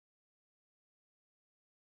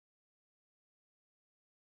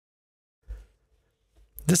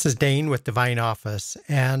This is Dane with Divine Office,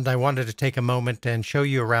 and I wanted to take a moment and show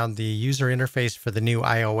you around the user interface for the new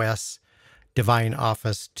iOS Divine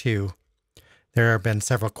Office 2. There have been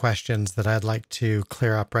several questions that I'd like to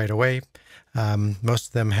clear up right away. Most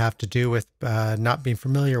of them have to do with not being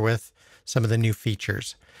familiar with some of the new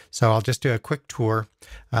features. So I'll just do a quick tour.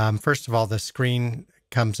 First of all, the screen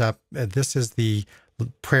comes up. This is the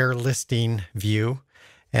prayer listing view.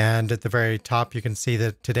 And at the very top, you can see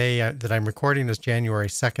that today that I'm recording is January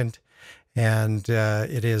 2nd, and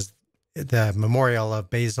it is the memorial of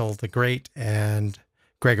Basil the Great and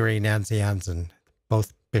Gregory Nazianzen,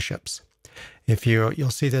 both bishops. You'll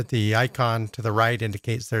see that the icon to the right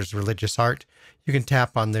indicates there's religious art. You can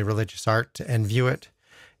tap on the religious art and view it.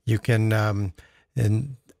 You can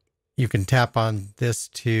tap on this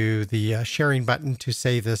to the sharing button to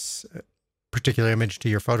save this particular image to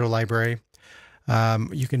your photo library.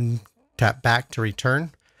 You can tap back to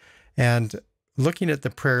return. And looking at the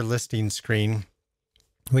prayer listing screen,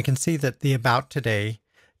 we can see that the About Today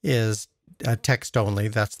is text only.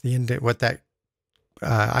 That's what that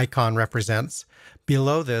icon represents.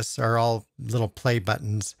 Below this are all little play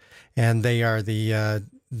buttons, and they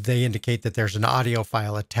indicate that there's an audio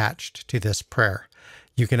file attached to this prayer.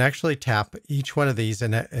 You can actually tap each one of these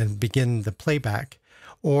and begin the playback.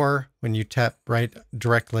 Or when you tap right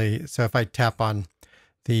directly, so if I tap on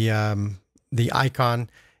the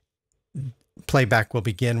icon, playback will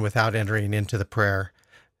begin without entering into the prayer.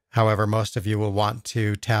 However, most of you will want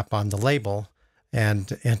to tap on the label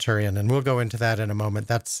and enter in, and we'll go into that in a moment.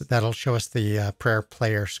 That'll show us the prayer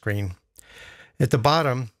player screen. At the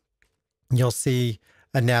bottom, you'll see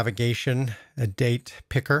a navigation, a date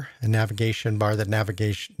picker, a navigation bar that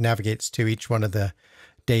navigates to each one of the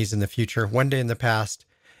days in the future, one day in the past,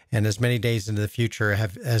 and as many days into the future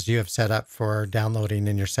as you have set up for downloading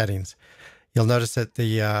in your settings. You'll notice that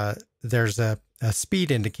there's a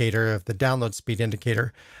speed indicator of the download speed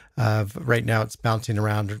indicator. Right now it's bouncing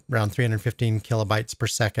around 315 kilobytes per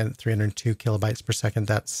second, 302 kilobytes per second.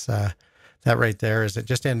 That right there is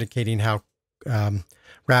just indicating how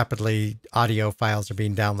rapidly audio files are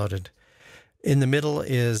being downloaded. In the middle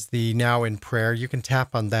is the Now in Prayer. You can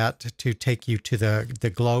tap on that to take you to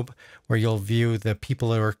the globe where you'll view the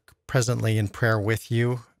people who are presently in prayer with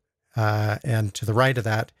you. And to the right of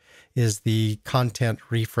that is the Content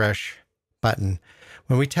Refresh button.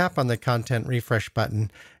 When we tap on the Content Refresh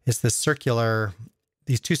button, it's these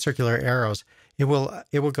two circular arrows. It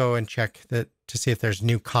will go and check to see if there's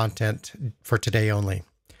new content for today only.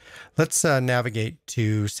 Let's navigate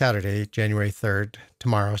to Saturday, January 3rd,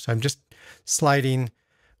 tomorrow. So I'm just sliding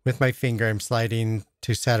with my finger. I'm sliding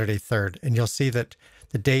to Saturday 3rd, and you'll see that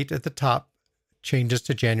the date at the top changes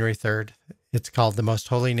to January 3rd. It's called The Most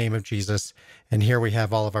Holy Name of Jesus, and here we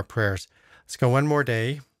have all of our prayers. Let's go one more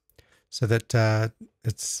day so that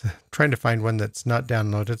it's trying to find one that's not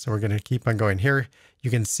downloaded, so we're going to keep on going. Here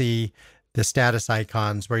you can see the status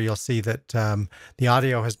icons where you'll see that the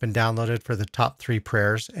audio has been downloaded for the top 3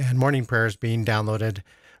 prayers, and morning prayers being downloaded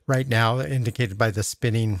right now, indicated by the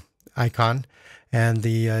spinning icon, and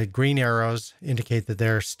the green arrows indicate that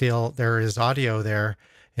there is audio there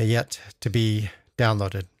yet to be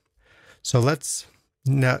downloaded. So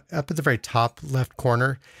now up at the very top left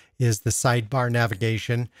corner is the sidebar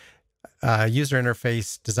navigation. User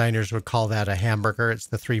interface designers would call that a hamburger. It's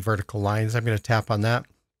the 3 vertical lines. I'm going to tap on that,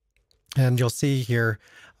 and you'll see here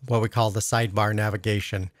what we call the sidebar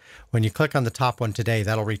navigation. When you click on the top one today,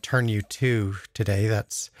 that'll return you to today.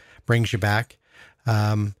 That brings you back.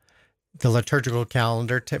 The liturgical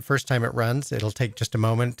calendar, first time it runs, it'll take just a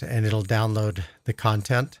moment and it'll download the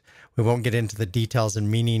content. We won't get into the details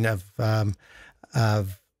and meaning of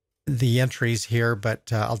the entries here,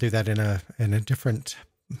 but I'll do that in a different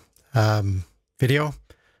video.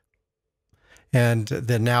 And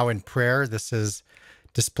the Now in Prayer,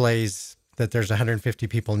 displays that there's 150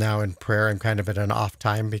 people now in prayer. I'm kind of at an off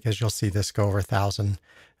time because you'll see this go over 1,000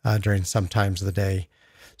 during some times of the day.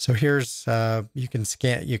 So here's, you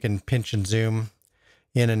can pinch and zoom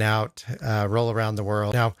in and out, roll around the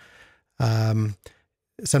world. Now,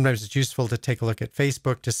 sometimes it's useful to take a look at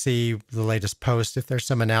Facebook to see the latest post. If there's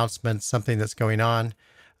some announcements, something that's going on.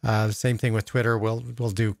 Same thing with Twitter. We'll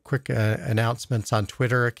do quick announcements on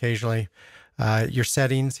Twitter occasionally. Your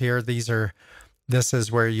settings here, this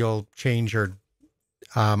is where you'll change your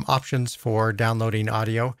options for downloading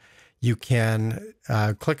audio. You can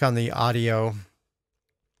click on the audio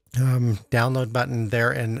download button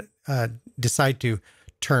there and decide to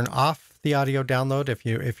turn off the audio download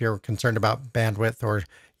if you're concerned about bandwidth or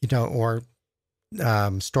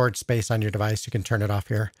storage space on your device. You can turn it off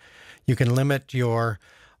here. You can limit your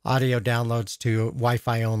audio downloads to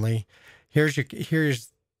Wi-Fi only. Here's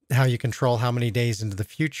how you control how many days into the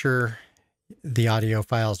future the audio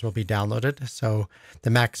files will be downloaded. So the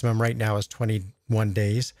maximum right now is 21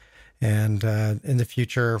 days. And in the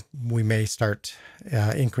future, we may start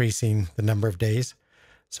increasing the number of days.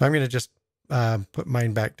 So I'm going to just put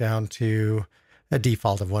mine back down to a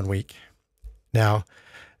default of 1 week. Now,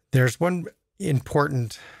 there's one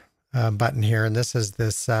important button here, and this is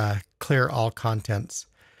this clear all contents.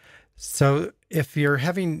 So if you're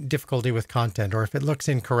having difficulty with content, or if it looks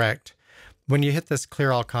incorrect, when you hit this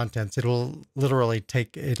clear all contents, it'll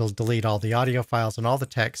delete all the audio files and all the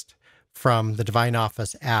text from the Divine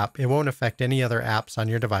Office app. It won't affect any other apps on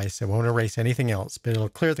your device. It won't erase anything else, but it'll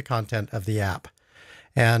clear the content of the app.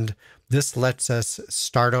 And this lets us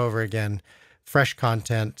start over again. Fresh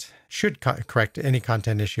content should correct any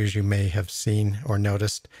content issues you may have seen or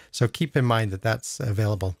noticed. So keep in mind that that's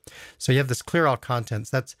available. So you have this clear all contents.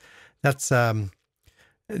 That's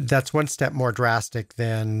one step more drastic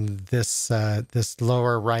than this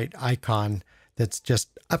lower right icon that's just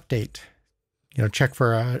update. Check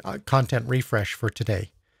for a content refresh for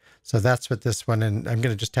today. So that's what this one, and I'm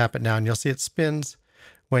going to just tap it now, and you'll see it spins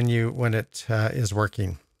when it is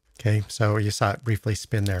working. Okay, so you saw it briefly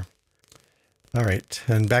spin there. All right,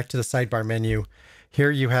 and back to the sidebar menu. Here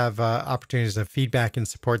you have opportunities of feedback and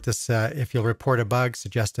support. This, if you'll report a bug,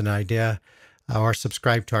 suggest an idea, or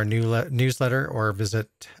subscribe to our newsletter, or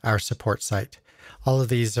visit our support site. All of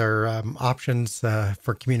these are options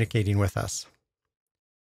for communicating with us.